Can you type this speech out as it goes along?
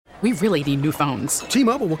We really need new phones.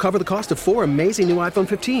 T-Mobile will cover the cost of 4 amazing new iPhone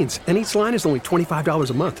 15s, and each line is only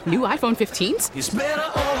 $25 a month. New iPhone 15s? It's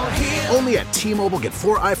better over here. Only at T-Mobile, get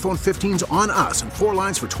 4 iPhone 15s on us and 4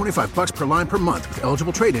 lines for $25 per line per month with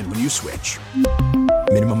eligible trade-in when you switch.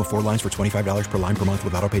 Minimum of 4 lines for $25 per line per month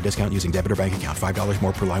with autopay discount using debit or bank account. $5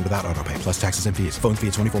 more per line without autopay, plus taxes and fees. Phone fee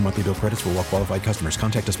at 24 monthly bill credits for well-qualified customers.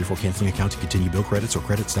 Contact us before canceling account to continue bill credits or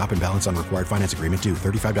credit stop and balance on required finance agreement due.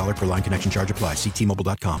 $35 per line connection charge applies. See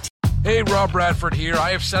T-Mobile.com. Hey, Rob Bradford here. I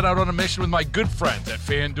have set out on a mission with my good friends at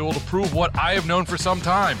FanDuel to prove what I have known for some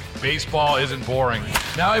time. Baseball isn't boring.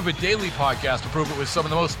 Now I have a daily podcast to prove it with some of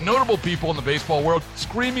the most notable people in the baseball world,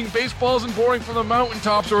 screaming baseball isn't boring from the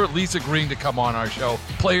mountaintops, or at least agreeing to come on our show.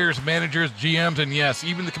 Players, managers, GMs, and yes,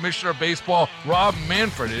 even the commissioner of baseball, Rob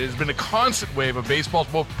Manfred. It has been a constant wave of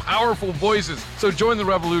baseball's most powerful voices. So join the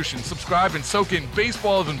revolution. Subscribe and soak in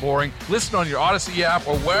Baseball Isn't Boring. Listen on your Odyssey app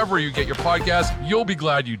or wherever you get your podcast. You'll be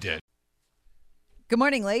glad you did. Good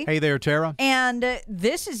morning, Lee. Hey there, Tara. And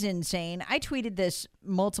this is insane. I tweeted this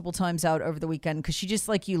multiple times out over the weekend because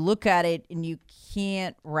you look at it and you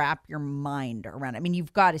can't wrap your mind around it. I mean,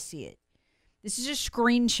 you've got to see it. This is a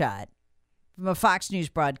screenshot from a Fox News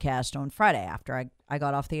broadcast on Friday after I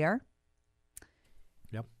got off the air.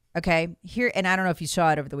 Yep. Okay. Here, and I don't know if you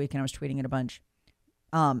saw it over the weekend. I was tweeting it a bunch.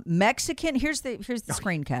 Mexican, here's the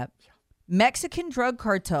screen cap. Mexican drug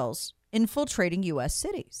cartels infiltrating U.S.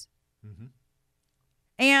 cities. Mm-hmm.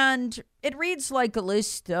 And it reads like a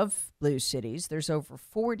list of blue cities. There's over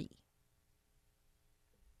 40.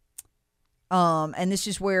 And this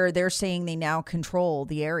is where they're saying they now control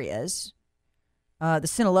the areas. The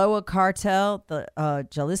Sinaloa cartel, the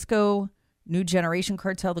Jalisco New Generation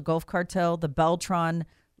cartel, the Gulf cartel, the Beltran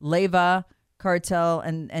Leyva cartel,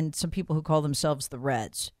 and some people who call themselves the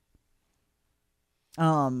Reds.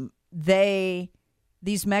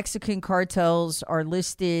 These Mexican cartels are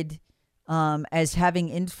listed as having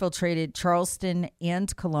infiltrated Charleston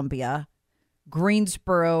and Columbia,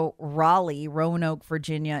 Greensboro, Raleigh, Roanoke,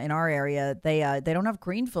 Virginia. In our area, they don't have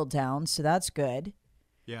Greenfield down, so that's good.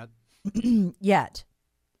 Yet.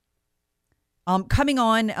 Coming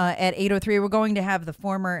on at 8:03, we're going to have the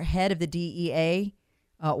former head of the DEA,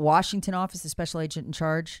 Washington office, the special agent in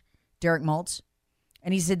charge, Derek Maltz.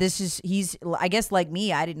 And he said he's, I guess like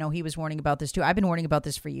me, I didn't know he was warning about this too. I've been warning about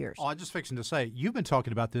this for years. Oh, I'm just fixing to say, you've been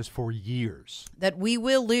talking about this for years. That we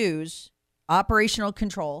will lose operational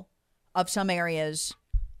control of some areas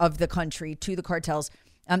of the country to the cartels.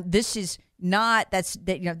 This is not, that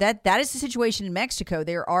is the situation in Mexico.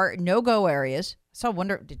 There are no-go areas. I saw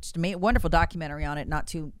a wonderful documentary on it not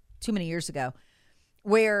too many years ago,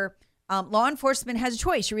 where law enforcement has a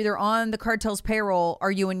choice. You're either on the cartel's payroll, or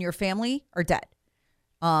you and your family are dead.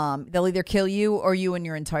 They'll either kill you or you and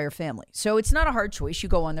your entire family. So it's not a hard choice. You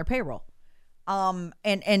go on their payroll. And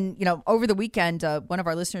over the weekend, one of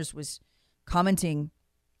our listeners was commenting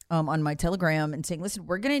on my Telegram and saying, listen,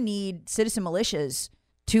 we're going to need citizen militias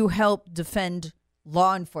to help defend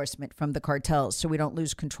law enforcement from the cartels so we don't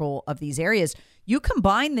lose control of these areas. You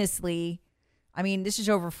combine this, Lee. I mean, this is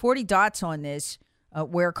over 40 dots on this,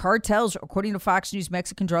 where cartels, according to Fox News,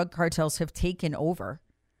 Mexican drug cartels have taken over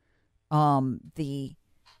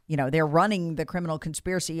they're running the criminal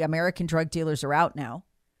conspiracy. American drug dealers are out now.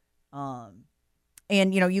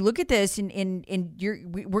 And you look at this and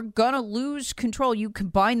we're going to lose control. You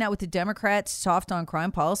combine that with the Democrats' soft on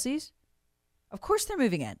crime policies. Of course they're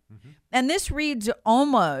moving in. Mm-hmm. And this reads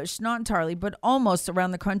almost, not entirely, but almost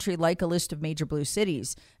around the country like a list of major blue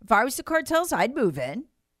cities. If I was the cartels, I'd move in.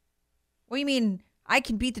 What do you mean? I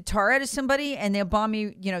can beat the tar out of somebody and they'll bomb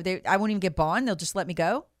me. I won't even get bond. They'll just let me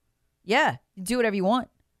go. Yeah, do whatever you want.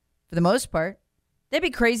 For the most part, they'd be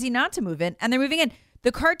crazy not to move in, and they're moving in.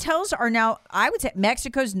 The cartels are now, I would say,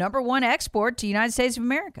 Mexico's number one export to the United States of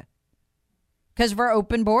America because of our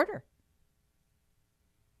open border.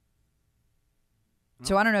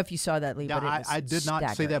 So I don't know if you saw that, Lee. Yeah, but I did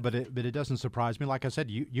not see that, but it doesn't surprise me. Like I said,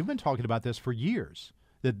 you've been talking about this for years.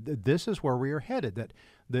 That this is where we are headed. That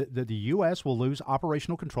the U.S. will lose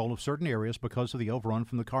operational control of certain areas because of the overrun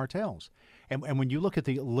from the cartels. And when you look at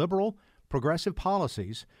the liberal progressive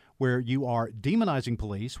policies where you are demonizing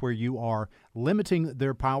police, where you are limiting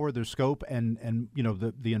their power, their scope, and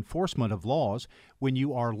the enforcement of laws, when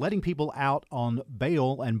you are letting people out on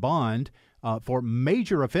bail and bond for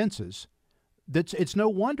major offenses, it's no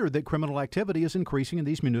wonder that criminal activity is increasing in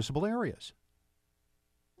these municipal areas.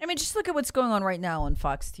 I mean, just look at what's going on right now on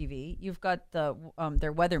Fox TV. You've got their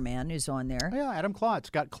weatherman who's on there. Yeah, Adam Klotz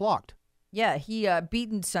got clocked. Yeah, he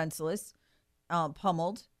beaten senseless,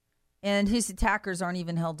 pummeled. And his attackers aren't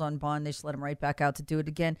even held on bond. They just let him right back out to do it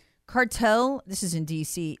again. Cartel, this is in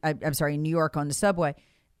D.C., I'm sorry, in New York on the subway.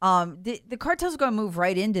 The cartels are going to move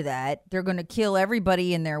right into that. They're going to kill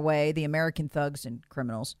everybody in their way, the American thugs and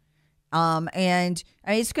criminals. And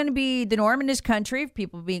it's going to be the norm in this country.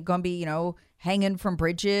 People going to be, hanging from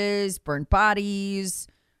bridges, burnt bodies.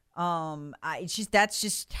 That's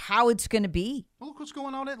just how it's going to be. Well, look what's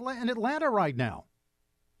going on in Atlanta right now.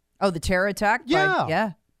 Oh, the terror attack? Yeah.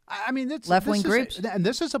 Yeah. I mean, it's left-wing groups. And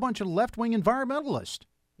this is a bunch of left-wing environmentalists.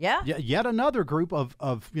 Yeah. Yet another group of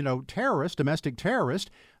terrorists, domestic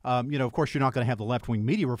terrorists. Of course, you're not going to have the left-wing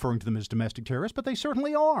media referring to them as domestic terrorists, but they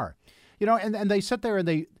certainly are. And they sit there and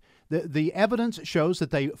the evidence shows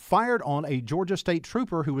that they fired on a Georgia state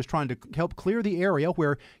trooper who was trying to help clear the area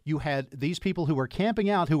where you had these people who were camping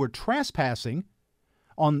out, who were trespassing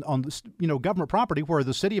on government property, where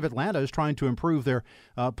the city of Atlanta is trying to improve their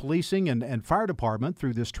policing and fire department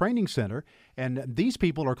through this training center. And these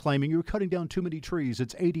people are claiming you're cutting down too many trees.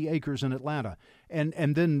 It's 80 acres in Atlanta. And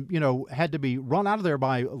then, had to be run out of there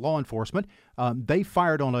by law enforcement. They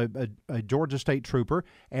fired on a Georgia state trooper,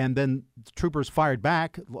 and then the troopers fired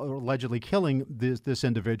back, allegedly killing this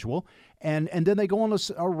individual. And then they go on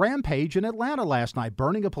a rampage in Atlanta last night,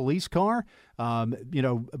 burning a police car,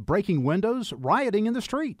 breaking windows, rioting in the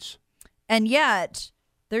streets. And yet,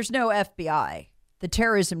 there's no FBI. The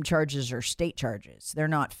terrorism charges are state charges. They're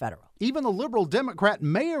not federal. Even the liberal Democrat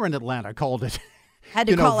mayor in Atlanta called it. Had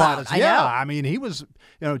to call violence. out. I mean, he was,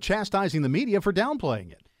 chastising the media for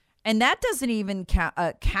downplaying it. And that doesn't even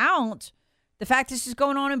count the fact this is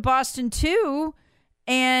going on in Boston, too.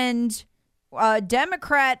 And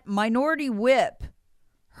Democrat minority whip,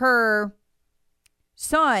 her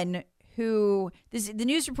son, the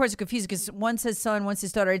news reports are confusing because one says son, one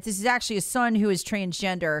says daughter. This is actually a son who is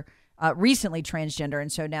transgender, recently transgender,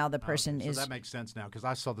 and so now the person is. So that makes sense now, because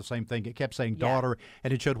I saw the same thing. It kept saying daughter,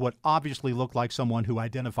 and it showed what obviously looked like someone who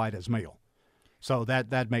identified as male. So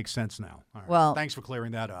that makes sense now. All right. Well, thanks for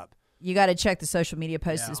clearing that up. You got to check the social media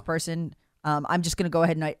posts of this person. I'm just going to go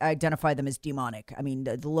ahead and identify them as demonic. I mean,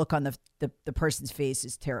 the look on the person's face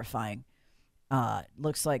is terrifying.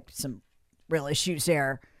 Looks like some real issues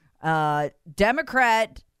there.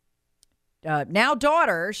 Democrat, now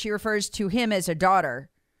daughter, she refers to him as a daughter,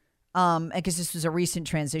 because this was a recent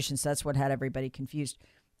transition, so that's what had everybody confused.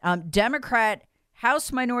 Democrat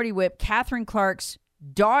House Minority Whip Catherine Clark's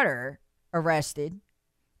daughter arrested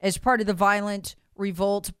as part of the violent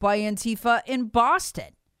revolt by Antifa in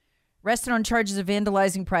Boston. Arrested on charges of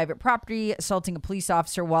vandalizing private property, assaulting a police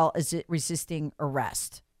officer while resisting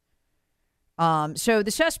arrest. So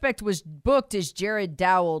the suspect was booked as Jared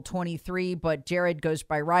Dowell, 23, but Jared goes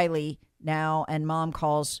by Riley now, and mom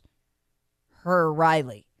calls her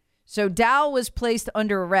Riley. So Dowell was placed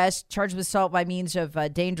under arrest, charged with assault by means of a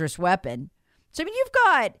dangerous weapon. So, I mean, you've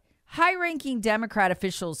got high-ranking Democrat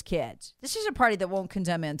officials' kids. This is a party that won't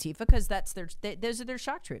condemn Antifa because those are their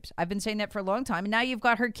shock troops. I've been saying that for a long time. And now you've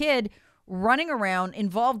got her kid running around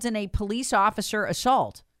involved in a police officer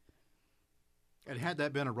assault. And had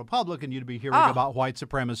that been a Republican, you'd be hearing about white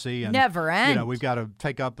supremacy. And, never end. We've got to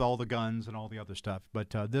take up all the guns and all the other stuff.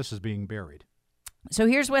 But this is being buried. So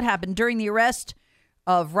here's what happened. During the arrest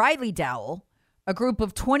of Riley Dowell, a group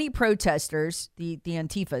of 20 protesters, the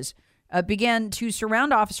Antifas, began to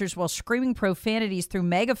surround officers while screaming profanities through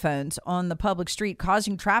megaphones on the public street,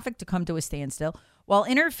 causing traffic to come to a standstill. While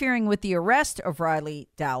interfering with the arrest of Riley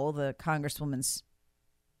Dowell, the congresswoman's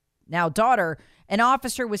now daughter, an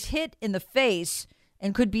officer was hit in the face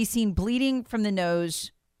and could be seen bleeding from the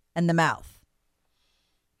nose and the mouth.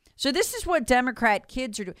 So this is what Democrat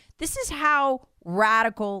kids are doing. This is how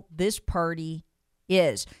radical this party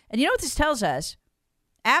is. And you know what this tells us?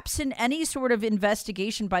 Absent any sort of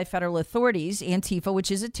investigation by federal authorities, Antifa,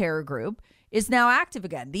 which is a terror group, is now active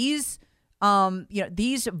again. These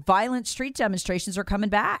violent street demonstrations are coming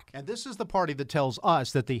back. And this is the party that tells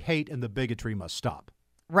us that the hate and the bigotry must stop.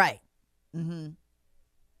 Right. Mm-hmm.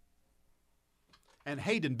 And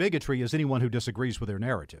hate and bigotry is anyone who disagrees with their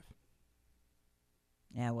narrative.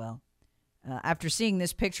 Yeah, well, after seeing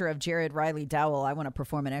this picture of Jared Riley Dowell, I want to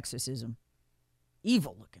perform an exorcism.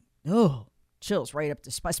 Evil looking. Oh, chills right up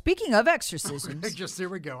the spine. Speaking of exorcisms. Just here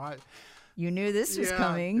we go. You knew this was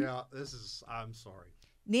coming. Yeah, I'm sorry.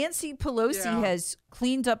 Nancy Pelosi has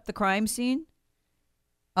cleaned up the crime scene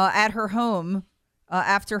at her home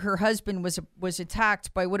after her husband was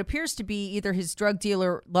attacked by what appears to be either his drug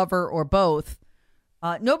dealer, lover, or both.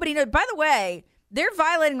 Nobody knows. By the way, they're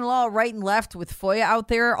violating the law right and left with FOIA out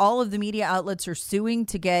there. All of the media outlets are suing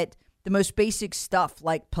to get the most basic stuff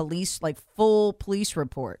like full police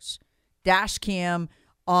reports, dash cam,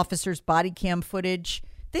 officers' body cam footage,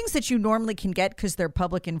 things that you normally can get because they're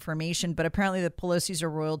public information. But apparently the Pelosi's are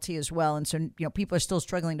royalty as well. And so, people are still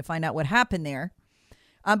struggling to find out what happened there.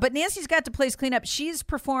 But Nancy's got the place cleaned up. She's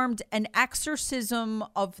performed an exorcism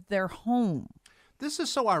of their home. This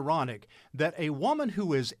is so ironic that a woman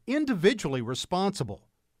who is individually responsible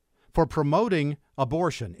for promoting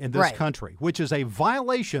abortion in this country, which is a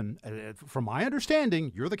violation, from my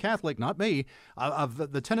understanding, you're the Catholic, not me,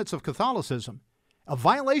 of the tenets of Catholicism, a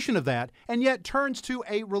violation of that, and yet turns to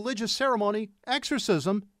a religious ceremony,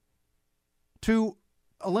 exorcism, to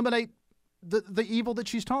eliminate the evil that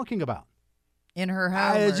she's talking about. In her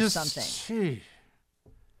home or something. Gee.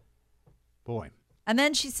 Boy. And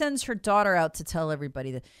then she sends her daughter out to tell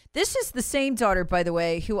everybody that. This is the same daughter, by the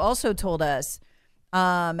way, who also told us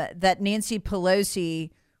that Nancy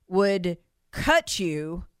Pelosi would cut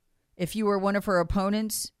you if you were one of her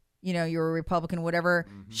opponents. You know, you're a Republican, whatever.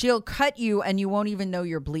 Mm-hmm. She'll cut you and you won't even know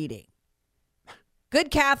you're bleeding. Good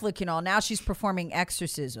Catholic and all. Now she's performing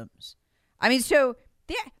exorcisms. I mean, so,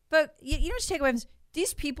 yeah, but you know, just take away from this.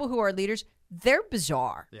 These people who are leaders, they're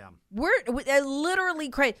bizarre. Yeah. We're literally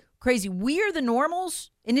crazy. We are the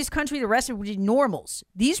normals in this country. The rest of it are normals.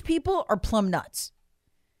 These people are plumb nuts.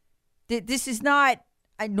 This is not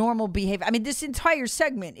a normal behavior. I mean, this entire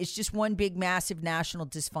segment is just one big, massive national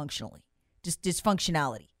dysfunctionality.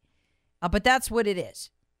 But that's what it is.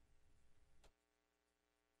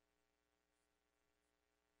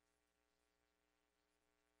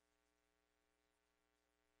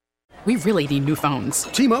 We really need new phones.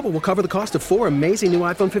 T-Mobile will cover the cost of 4 amazing new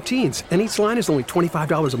iPhone 15s, and each line is only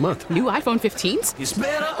 $25 a month. New iPhone 15s? It's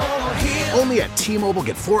better over here. Only at T-Mobile,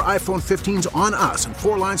 get 4 iPhone 15s on us and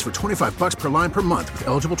 4 lines for $25 per line per month with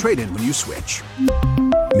eligible trade-in when you switch.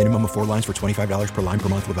 Minimum of 4 lines for $25 per line per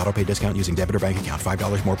month with autopay discount using debit or bank account.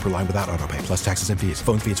 $5 more per line without autopay, plus taxes and fees.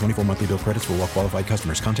 Phone fee at 24 monthly bill credits for well-qualified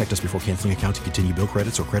customers. Contact us before canceling account to continue bill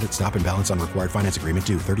credits or credit stop and balance on required finance agreement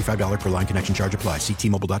due. $35 per line connection charge applies. See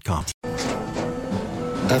T-Mobile.com.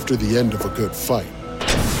 After the end of a good fight,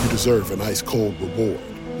 you deserve an ice-cold reward.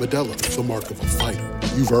 Modelo is the mark of a fighter.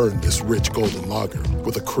 You've earned this rich golden lager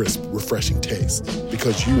with a crisp, refreshing taste.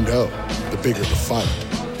 Because you know, the bigger the fight,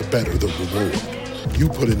 the better the reward. You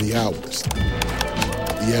put in the hours,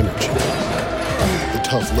 the energy, the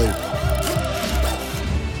tough labor.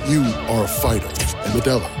 You are a fighter, and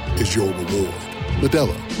Modelo is your reward.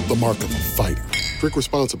 Modelo, the mark of a fighter. Drink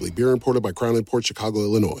responsibly. Beer imported by Crown Imports, Chicago,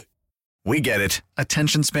 Illinois. We get it.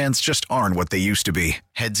 Attention spans just aren't what they used to be.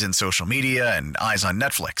 Heads in social media and eyes on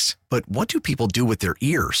Netflix. But what do people do with their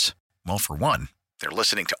ears? Well, for one, they're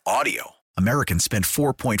listening to audio. Americans spend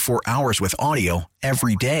 4.4 hours with audio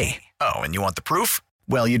every day. Oh, and you want the proof?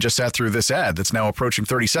 Well, you just sat through this ad that's now approaching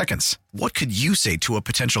 30 seconds. What could you say to a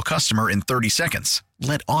potential customer in 30 seconds?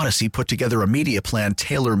 Let Odyssey put together a media plan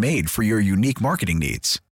tailor-made for your unique marketing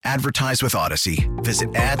needs. Advertise with Odyssey.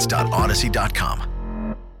 Visit ads.odyssey.com.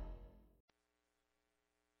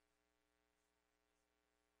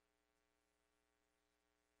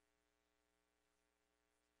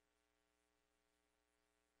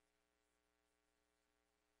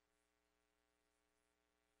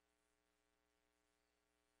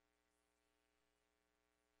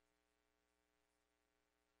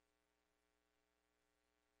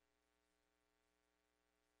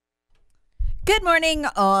 Good morning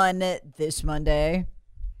on this Monday.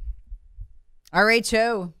 All right,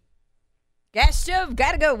 so gas stove,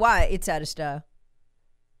 gotta go. Why? It's out of style.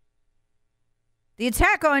 The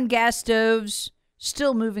attack on gas stoves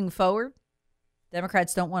still moving forward.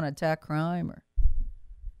 Democrats don't want to attack crime or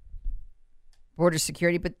border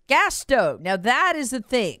security, but gas stove, now that is the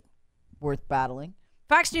thing worth battling.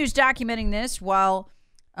 Fox News documenting this while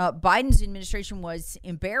Biden's administration was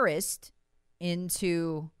embarrassed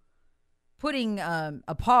into putting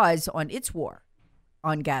a pause on its war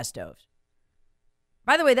on gas stoves.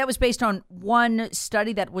 By the way, that was based on one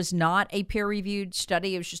study that was not a peer-reviewed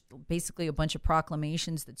study. It was just basically a bunch of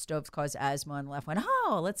proclamations that stoves cause asthma, and the left went,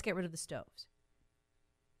 oh, let's get rid of the stoves.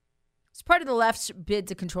 It's part of the left's bid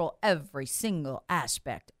to control every single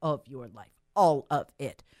aspect of your life, all of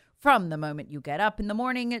it, from the moment you get up in the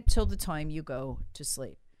morning till the time you go to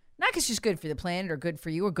sleep. Not because it's just good for the planet or good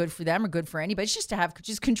for you or good for them or good for anybody. It's just to have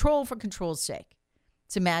just control for control's sake.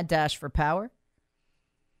 It's a mad dash for power.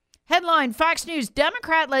 Headline, Fox News,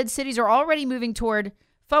 Democrat-led cities are already moving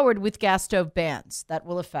forward with gas stove bans that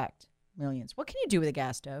will affect millions. What can you do with a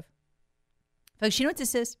gas stove? Folks, you know what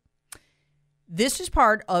this is? This is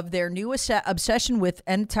part of their new obsession with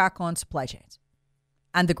an attack on supply chains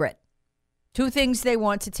and the grid. Two things they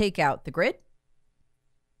want to take out: the grid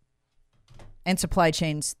and supply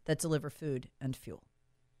chains that deliver food and fuel.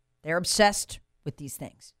 They're obsessed with these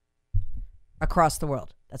things across the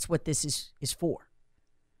world. That's what this is for.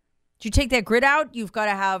 Did you take that grid out? You've got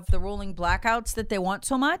to have the rolling blackouts that they want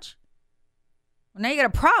so much. Well, now you got a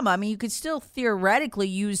problem. I mean, you could still theoretically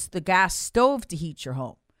use the gas stove to heat your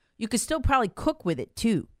home. You could still probably cook with it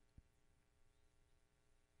too.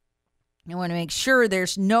 You want to make sure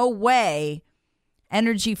there's no way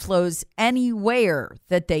energy flows anywhere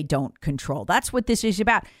that they don't control. That's what this is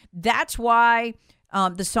about. That's why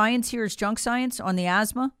the science here is junk science on the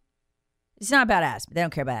asthma. It's not about asthma. They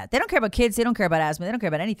don't care about that. They don't care about kids. They don't care about asthma. They don't care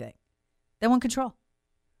about anything. They want control.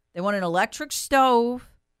 They want an electric stove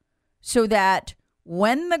so that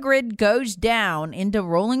when the grid goes down into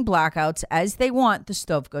rolling blackouts, as they want, the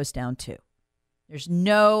stove goes down too. There's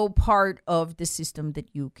no part of the system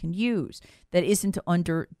that you can use that isn't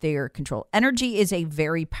under their control. Energy is a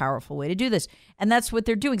very powerful way to do this, and that's what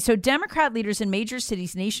they're doing. So Democrat leaders in major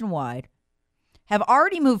cities nationwide have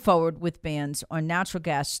already moved forward with bans on natural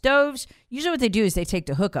gas stoves. Usually what they do is they take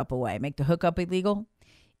the hookup away, make the hookup illegal,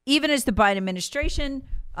 even as the Biden administration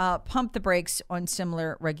pumped the brakes on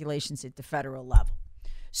similar regulations at the federal level.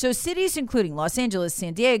 So cities including Los Angeles,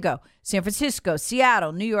 San Diego, San Francisco,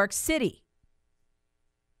 Seattle, New York City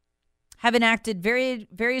have enacted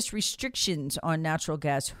various restrictions on natural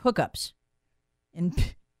gas hookups in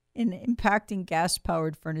impacting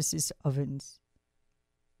gas-powered furnaces, ovens,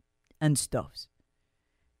 and stoves.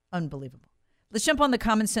 Unbelievable. Let's jump on the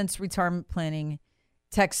Common Sense Retirement Planning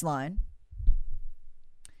text line.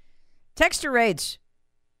 Texter writes,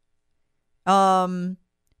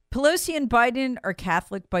 Pelosi and Biden are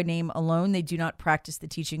Catholic by name alone. They do not practice the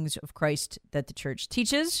teachings of Christ that the church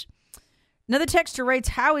teaches. Another texter writes,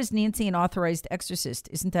 how is Nancy an authorized exorcist?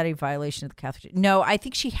 Isn't that a violation of the Catholic Church? No, I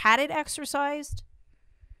think she had it exorcised,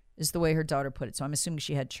 is the way her daughter put it. So I'm assuming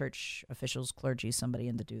she had church officials, clergy, somebody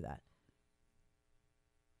in to do that.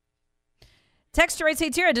 Texter writes, hey,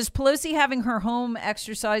 Tara, does Pelosi having her home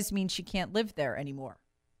exorcised mean she can't live there anymore?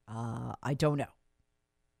 I don't know.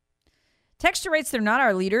 Texter writes, they're not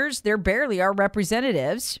our leaders. They're barely our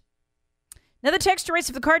representatives. Now, the texter writes,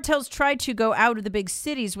 if the cartels try to go out of the big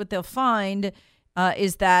cities, what they'll find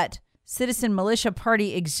is that citizen militia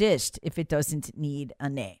party exists if it doesn't need a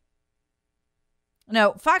name.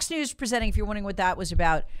 Now, Fox News presenting, if you're wondering what that was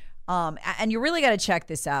about, and you really got to check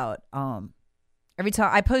this out. Every time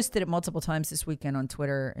I posted it multiple times this weekend on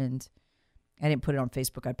Twitter, and I didn't put it on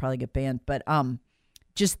Facebook. I'd probably get banned. But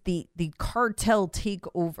just the cartel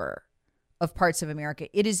takeover of parts of America.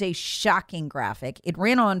 It is a shocking graphic. It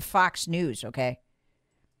ran on Fox News, okay?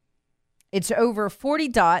 It's over 40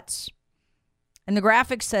 dots, and the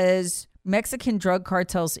graphic says Mexican drug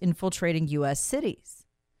cartels infiltrating U.S. cities.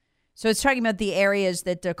 So it's talking about the areas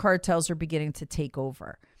that the cartels are beginning to take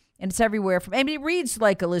over. And it's everywhere from, I mean, it reads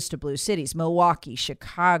like a list of blue cities: Milwaukee,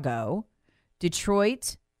 Chicago,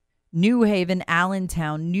 Detroit, New Haven,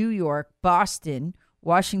 Allentown, New York, Boston,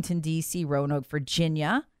 Washington, D.C., Roanoke,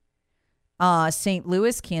 Virginia, St.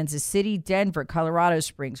 Louis, Kansas City, Denver, Colorado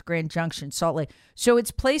Springs, Grand Junction, Salt Lake. So it's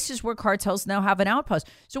places where cartels now have an outpost.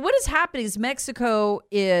 So what is happening is Mexico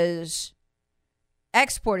is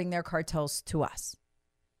exporting their cartels to us.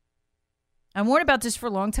 I'm warned about this for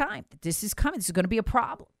a long time. This is coming. This is going to be a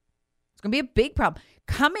problem. It's going to be a big problem.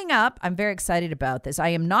 Coming up, I'm very excited about this. I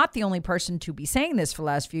am not the only person to be saying this for the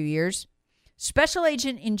last few years. Special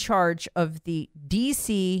agent in charge of the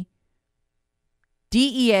D.C.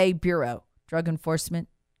 DEA Bureau, Drug Enforcement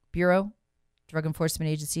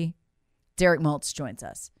Agency, Derek Maltz joins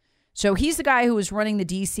us. So he's the guy who was running the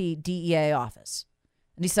D.C. DEA office.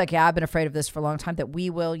 And he's like, yeah, I've been afraid of this for a long time, that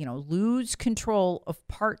we will, lose control of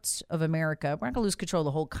parts of America. We're not going to lose control of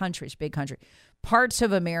the whole country. It's a big country. Parts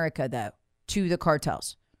of America, though, to the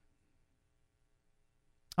cartels.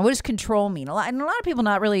 And what does control mean? A lot of people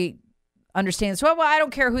not really understand this. Well, I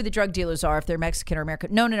don't care who the drug dealers are, if they're Mexican or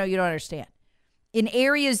American. No, you don't understand. In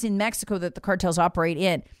areas in Mexico that the cartels operate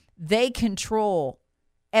in, they control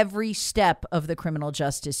every step of the criminal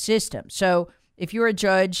justice system. So if you're a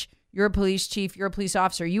judge, you're a police chief, you're a police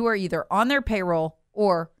officer, you are either on their payroll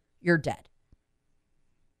or you're dead.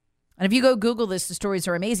 And if you go Google this, the stories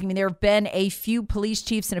are amazing. I mean, there have been a few police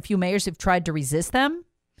chiefs and a few mayors who've tried to resist them,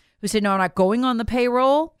 who said, no, I'm not going on the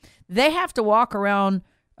payroll. They have to walk around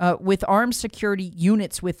with armed security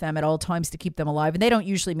units with them at all times to keep them alive. And they don't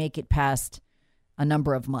usually make it past a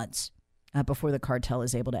number of months before the cartel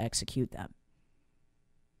is able to execute them.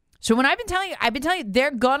 So when I've been telling you,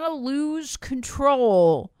 they're going to lose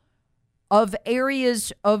control of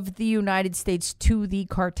areas of the United States to the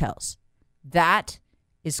cartels. That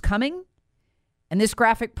is coming. And this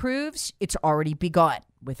graphic proves it's already begun.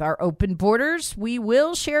 With our open borders, we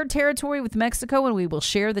will share territory with Mexico, and we will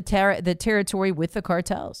share the territory with the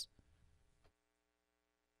cartels.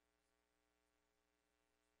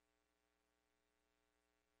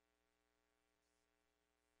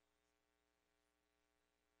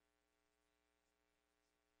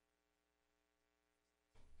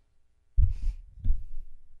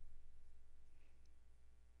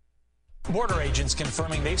 Border agents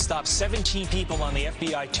confirming they've stopped 17 people on the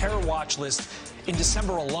FBI terror watch list in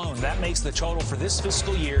December alone. That makes the total for this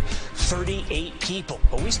fiscal year 38 people.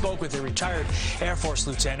 But we spoke with a retired Air Force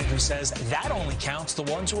lieutenant who says that only counts the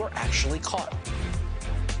ones who are actually caught.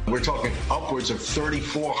 We're talking upwards of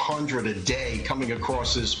 3,400 a day coming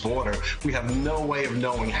across this border. We have no way of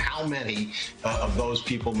knowing how many of those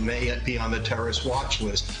people may be on the terrorist watch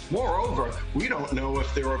list. Moreover, we don't know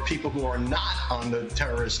if there are people who are not on the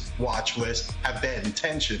terrorist watch list have bad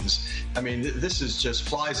intentions. I mean, this is just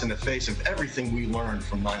flies in the face of everything we learned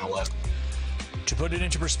from 9/11. To put it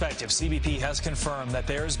into perspective, CBP has confirmed that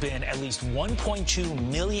there has been at least 1.2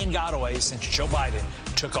 million gotaways since Joe Biden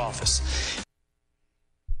took office.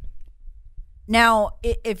 Now,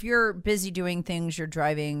 if you're busy doing things, you're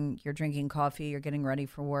driving, you're drinking coffee, you're getting ready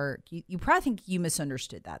for work, you probably think you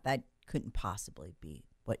misunderstood that. That couldn't possibly be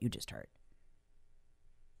what you just heard.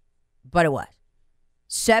 But it was.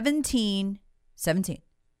 17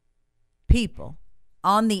 people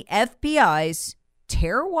on the FBI's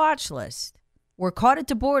terror watch list were caught at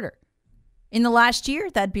the border. In the last year,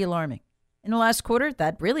 that'd be alarming. In the last quarter,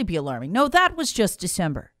 that'd really be alarming. No, that was just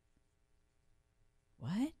December.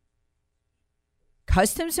 What?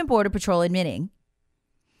 Customs and Border Patrol admitting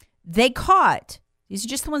they caught, these are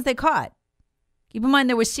just the ones they caught. Keep in mind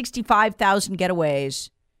there were 65,000 getaways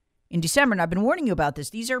in December, and I've been warning you about this.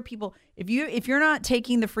 These are people, if you're not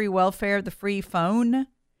taking the free welfare, the free phone,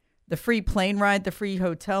 the free plane ride, the free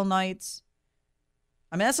hotel nights,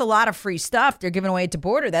 I mean, that's a lot of free stuff they're giving away at the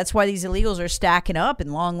border. That's why these illegals are stacking up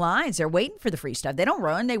in long lines. They're waiting for the free stuff. They don't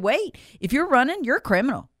run, they wait. If you're running, you're a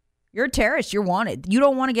criminal. You're a terrorist. You're wanted. You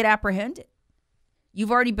don't want to get apprehended.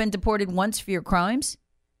 You've already been deported once for your crimes,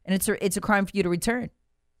 and it's a crime for you to return.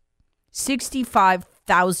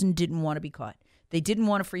 65,000 didn't want to be caught. They didn't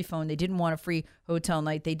want a free phone. They didn't want a free hotel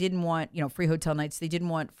night. They didn't want, free hotel nights. They didn't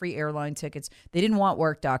want free airline tickets. They didn't want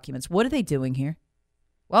work documents. What are they doing here?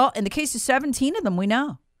 Well, in the case of 17 of them, we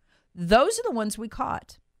know. Those are the ones we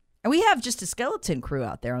caught. And we have just a skeleton crew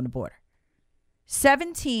out there on the border.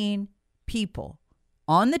 17 people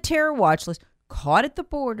on the terror watch list caught at the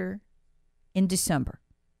border in December.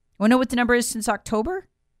 Want to know what the number is since October?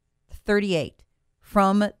 38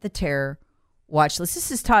 from the terror watch list.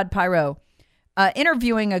 This is Todd Pyro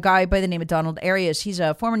interviewing a guy by the name of Donald Arias. He's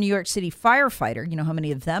a former New York City firefighter. You know how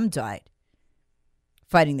many of them died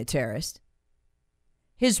fighting the terrorists.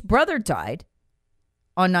 His brother died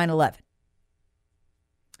on 9/11.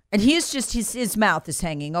 And he is just, his mouth is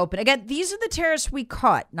hanging open. Again, these are the terrorists we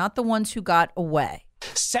caught, not the ones who got away.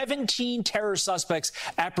 17 terror suspects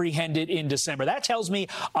apprehended in December. That tells me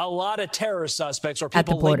a lot of terror suspects or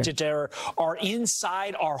people linked to terror are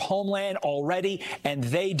inside our homeland already, and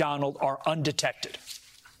they, Donald, are undetected.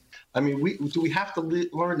 I mean, do we have to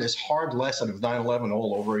learn this hard lesson of 9/11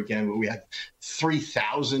 all over again, where we had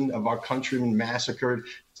 3,000 of our countrymen massacred,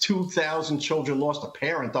 2,000 children lost a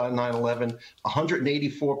parent on 9/11,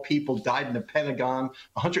 184 people died in the Pentagon,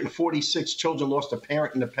 146 children lost a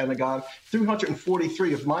parent in the Pentagon,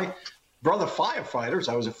 343 of my brother firefighters,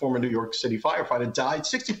 I was a former New York City firefighter, died,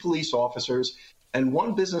 60 police officers, and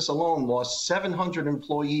one business alone lost 700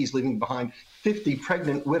 employees, leaving behind 50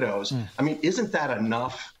 pregnant widows. I mean, isn't that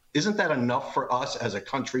enough? Isn't that enough for us as a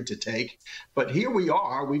country to take? But here we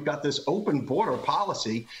are, we've got this open border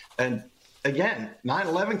policy, and again,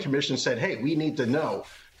 9/11 Commission said, hey, we need to know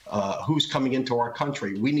who's coming into our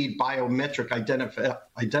country. We need biometric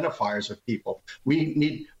identifiers of people. We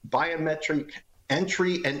need biometric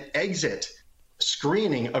entry and exit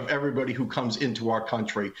screening of everybody who comes into our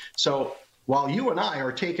country. So while you and I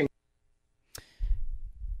are taking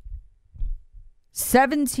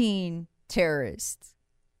 17 terrorists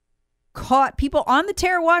caught, people on the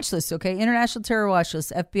terror watch list, okay, international terror watch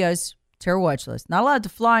list, FBI's terror watch list, not allowed to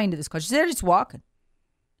fly into this country. They're just walking.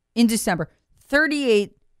 In December,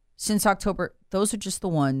 38 since October. Those are just the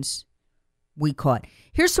ones we caught.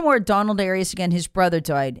 Here's some more Donald Arias again. His brother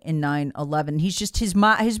died in 9/11. He's just, his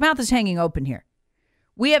mouth is hanging open here.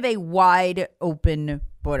 We have a wide open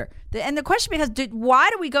border. And the question becomes, why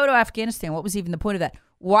do we go to Afghanistan? What was even the point of that?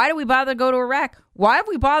 Why do we bother to go to Iraq? Why have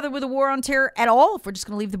we bothered with a war on terror at all if we're just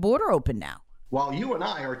going to leave the border open now? While you and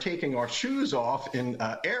I are taking our shoes off in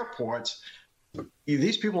airports,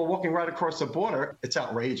 these people are walking right across the border. It's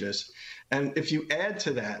outrageous. And if you add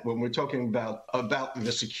to that, when we're talking about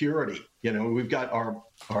the security, we've got our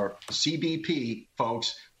CBP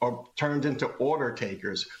folks are turned into order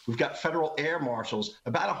takers. We've got federal air marshals,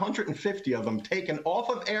 about 150 of them taken off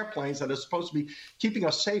of airplanes that are supposed to be keeping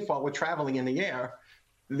us safe while we're traveling in the air.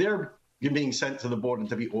 They're being sent to the border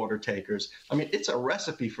to be order takers. I mean, it's a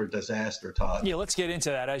recipe for disaster, Todd. Yeah, let's get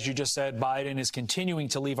into that. As you just said, Biden is continuing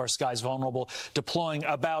to leave our skies vulnerable, deploying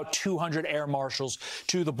about 200 air marshals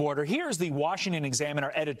to the border. Here's the Washington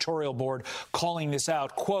Examiner editorial board calling this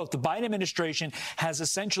out. Quote, the Biden administration has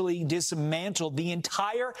essentially dismantled the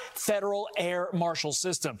entire federal air marshal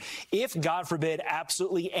system. If, God forbid,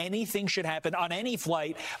 absolutely anything should happen on any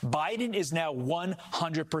flight, Biden is now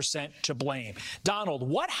 100% to blame. Donald,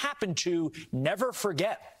 what happened to never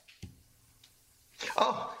forget?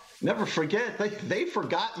 Oh, never forget. They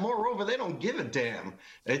forgot. Moreover, they don't give a damn.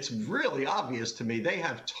 It's really obvious to me. They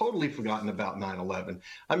have totally forgotten about 9/11.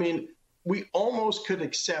 I mean, we almost could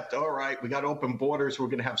accept, all right, we got open borders. We're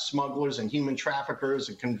going to have smugglers and human traffickers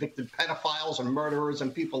and convicted pedophiles and murderers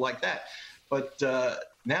and people like that. But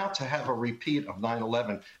now to have a repeat of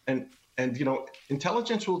 9/11, and you know,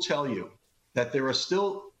 intelligence will tell you that there are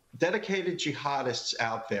still dedicated jihadists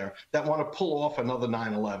out there that want to pull off another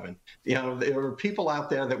 9/11. You know, there are people out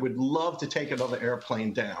there that would love to take another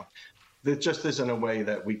airplane down. There just isn't a way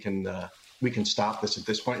that we can stop this at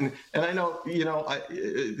this point. And I know, you know,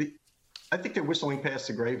 I think they're whistling past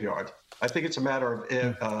the graveyard. I think it's a matter of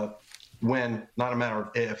if, when, not a matter of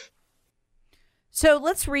if. So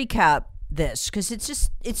let's recap this, because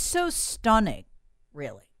it's so stunning,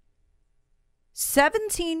 really.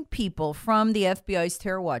 17 people from the FBI's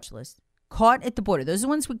terror watch list caught at the border. Those are the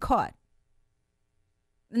ones we caught.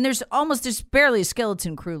 And there's barely a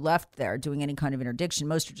skeleton crew left there doing any kind of interdiction.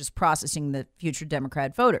 Most are just processing the future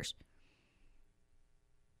Democrat voters.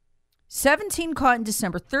 17 caught in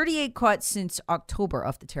December, 38 caught since October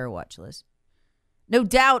off the terror watch list. No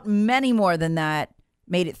doubt many more than that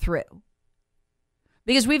made it through.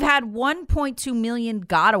 Because we've had 1.2 million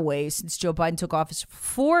gotaways since Joe Biden took office,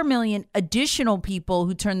 4 million additional people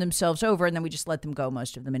who turned themselves over, and then we just let them go,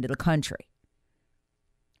 most of them, into the country.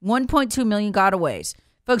 1.2 million gotaways.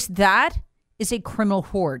 Folks, that is a criminal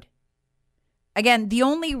horde. Again, the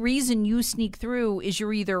only reason you sneak through is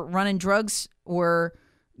you're either running drugs or,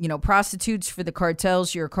 you know, prostitutes for the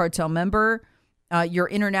cartels, you're a cartel member, you're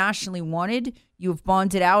internationally wanted, you've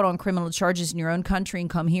bonded out on criminal charges in your own country and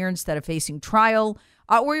come here instead of facing trial,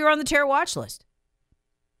 or you're on the terror watch list.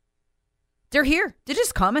 They're here. They're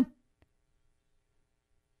just coming.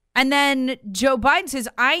 And then Joe Biden says,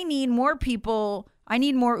 I need more people. I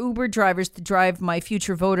need more Uber drivers to drive my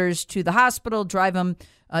future voters to the hospital, drive them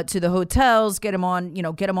to the hotels, get them on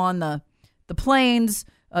the planes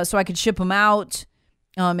so I could ship them out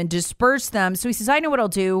and disperse them. So he says, I know what I'll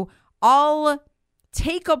do. I'll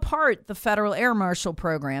take apart the federal air marshal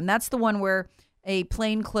program. That's the one where a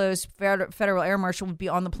plainclothes federal air marshal would be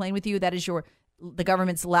on the plane with you. That is the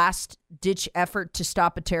government's last ditch effort to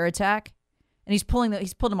stop a terror attack. And he's pulled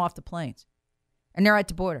them off the planes. And they're at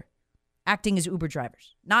the border, acting as Uber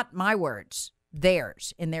drivers. Not my words,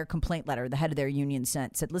 theirs, in their complaint letter. The head of their union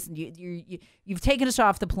said, listen, you've taken us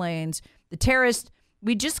off the planes. The terrorists,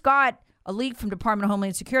 we just got a leak from Department of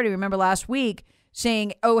Homeland Security, remember last week,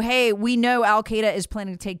 saying, oh, hey, we know Al-Qaeda is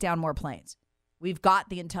planning to take down more planes. We've got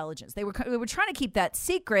the intelligence. They were trying to keep that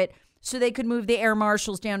secret so they could move the air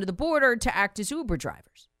marshals down to the border to act as Uber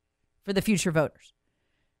drivers for the future voters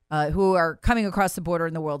who are coming across the border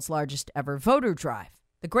in the world's largest ever voter drive.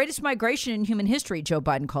 The greatest migration in human history, Joe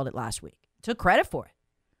Biden called it last week. Took credit for it.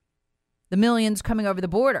 The millions coming over the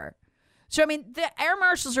border. So, I mean, the air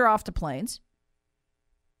marshals are off the planes.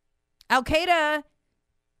 Al-Qaeda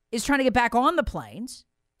is trying to get back on the planes,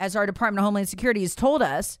 as our Department of Homeland Security has told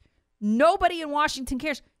us. Nobody in Washington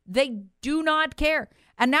cares. They do not care.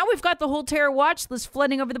 And now we've got the whole terror watch list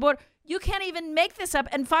flooding over the border. You can't even make this up.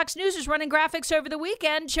 And Fox News is running graphics over the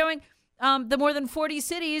weekend showing the more than 40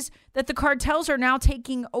 cities that the cartels are now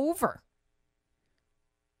taking over.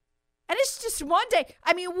 And it's just one day.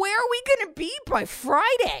 I mean, where are we going to be by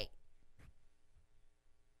Friday?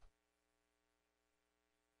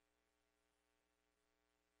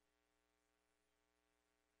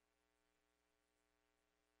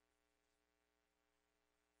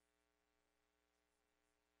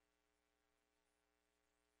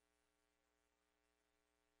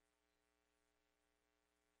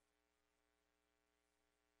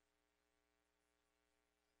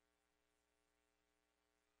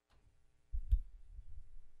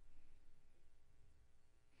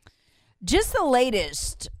 Just the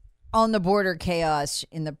latest on the border chaos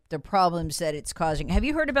and the problems that it's causing. Have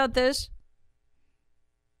you heard about this?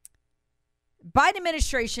 Biden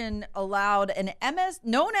administration allowed an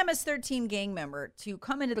known MS-13 gang member to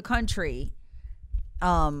come into the country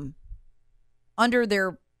under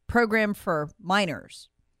their program for minors.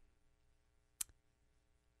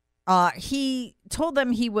 He told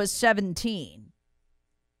them he was 17.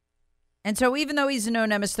 And so even though he's a known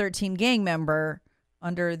MS-13 gang member,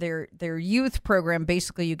 under their youth program,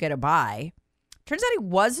 basically you get a bye. Turns out he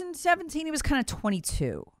wasn't 17. He was kind of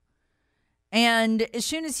 22. And as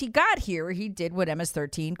soon as he got here, he did what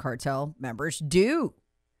MS-13 cartel members do.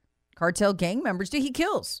 Cartel gang members do. He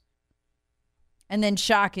kills. And then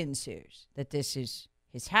shock ensues that this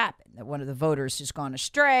has happened, that one of the voters has gone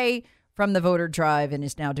astray from the voter drive and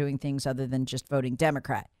is now doing things other than just voting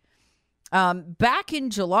Democrat. Back in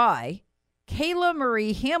July, Kayla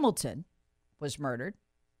Marie Hamilton was murdered.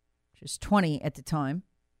 She was 20 at the time.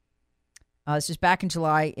 This is back in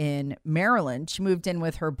July in Maryland. She moved in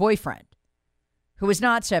with her boyfriend, who was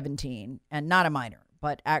not 17 and not a minor,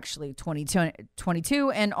 but actually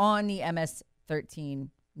 22 and on the MS-13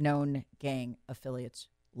 known gang affiliates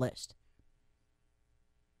list.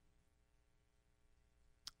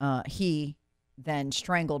 He then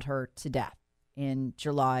strangled her to death in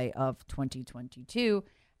July of 2022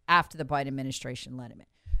 after the Biden administration let him in.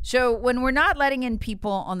 So when we're not letting in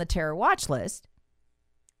people on the terror watch list,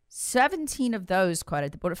 17 of those caught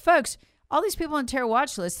at the border. Folks, all these people on terror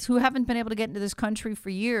watch lists who haven't been able to get into this country for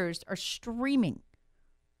years are streaming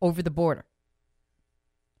over the border.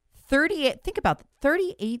 38, think about that,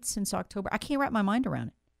 38 since October. I can't wrap my mind around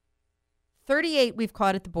it. 38 we've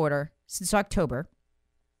caught at the border since October.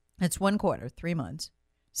 That's 1 quarter, 3 months.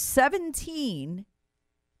 17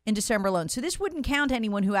 in December alone. So this wouldn't count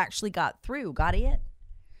anyone who actually got in.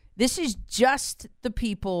 This is just the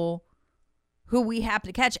people who we happen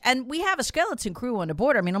to catch. And we have a skeleton crew on the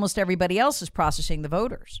border. I mean, almost everybody else is processing the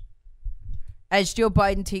voters. As Joe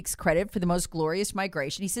Biden takes credit for the most glorious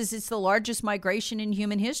migration, he says it's the largest migration in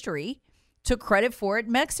human history, took credit for it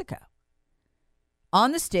in Mexico.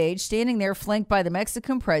 On the stage, standing there flanked by the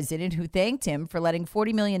Mexican president, who thanked him for letting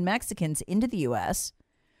 40 million Mexicans into the U.S.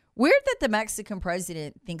 Weird that the Mexican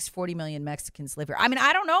president thinks 40 million Mexicans live here. I mean,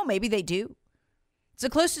 I don't know. Maybe they do. It's the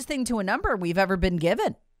closest thing to a number we've ever been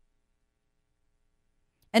given.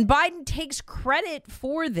 And Biden takes credit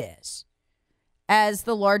for this as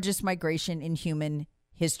the largest migration in human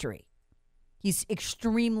history. He's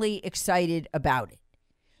extremely excited about it.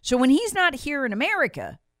 So when he's not here in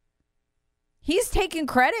America, he's taking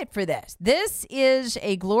credit for this. This is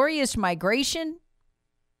a glorious migration.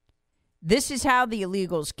 This is how the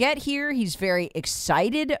illegals get here. He's very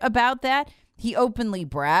excited about that. He openly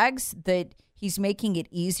brags that he's making it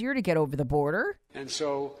easier to get over the border. And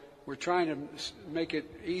so we're trying to make it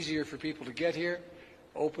easier for people to get here,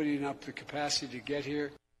 opening up the capacity to get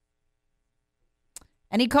here.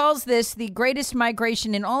 And he calls this the greatest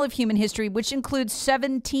migration in all of human history, which includes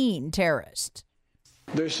 17 terrorists.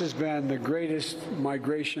 This has been the greatest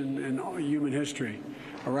migration in human history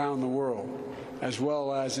around the world, as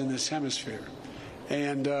well as in this hemisphere.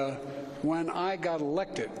 And when I got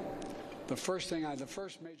elected, the first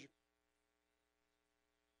major...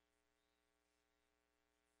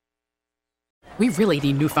 We really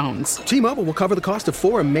need new phones. T-Mobile will cover the cost of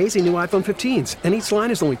 4 amazing new iPhone 15s, and each line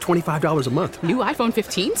is only $25 a month. New iPhone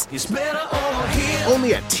 15s? It's better over here.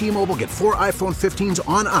 Only at T-Mobile, get 4 iPhone 15s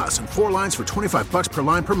on us and 4 lines for $25 per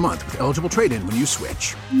line per month with eligible trade-in when you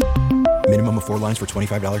switch. Minimum of 4 lines for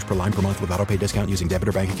 $25 per line per month with auto-pay discount using debit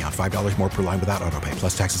or bank account. $5 more per line without auto-pay,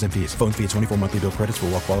 plus taxes and fees. Phone fee at 24 monthly bill credits for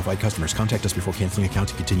well-qualified customers. Contact us before canceling account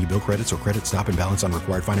to continue bill credits or credit stop and balance on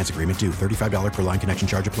required finance agreement due. $35 per line connection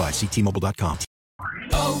charge applies. See T-Mobile.com.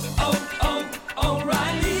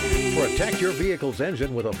 O'Reilly. Protect your vehicle's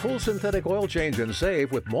engine with a full synthetic oil change and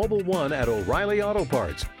save with Mobil 1 at O'Reilly Auto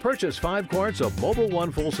Parts. Purchase 5 quarts of Mobil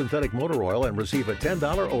 1 full synthetic motor oil and receive a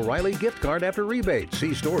 $10 O'Reilly gift card after rebate.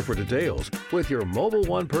 See store for details. With your Mobil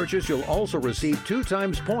 1 purchase, you'll also receive 2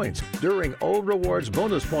 times points during O Rewards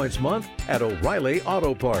Bonus Points Month at O'Reilly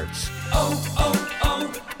Auto Parts.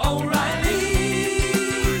 O'Reilly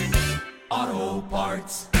Auto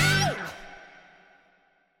Parts.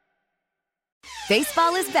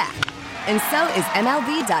 Baseball is back, and so is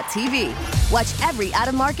MLB.tv. Watch every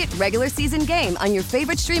out-of-market regular season game on your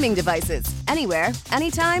favorite streaming devices, anywhere,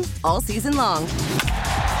 anytime, all season long.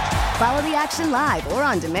 Follow the action live or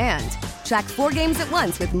on demand. Track 4 games at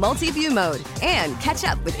once with multi-view mode and catch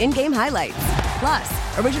up with in-game highlights.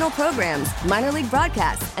 Plus, original programs, minor league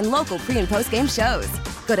broadcasts, and local pre- and post-game shows.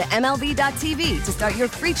 Go to MLB.tv to start your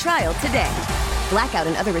free trial today. Blackout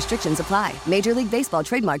and other restrictions apply. Major League Baseball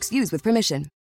trademarks used with permission.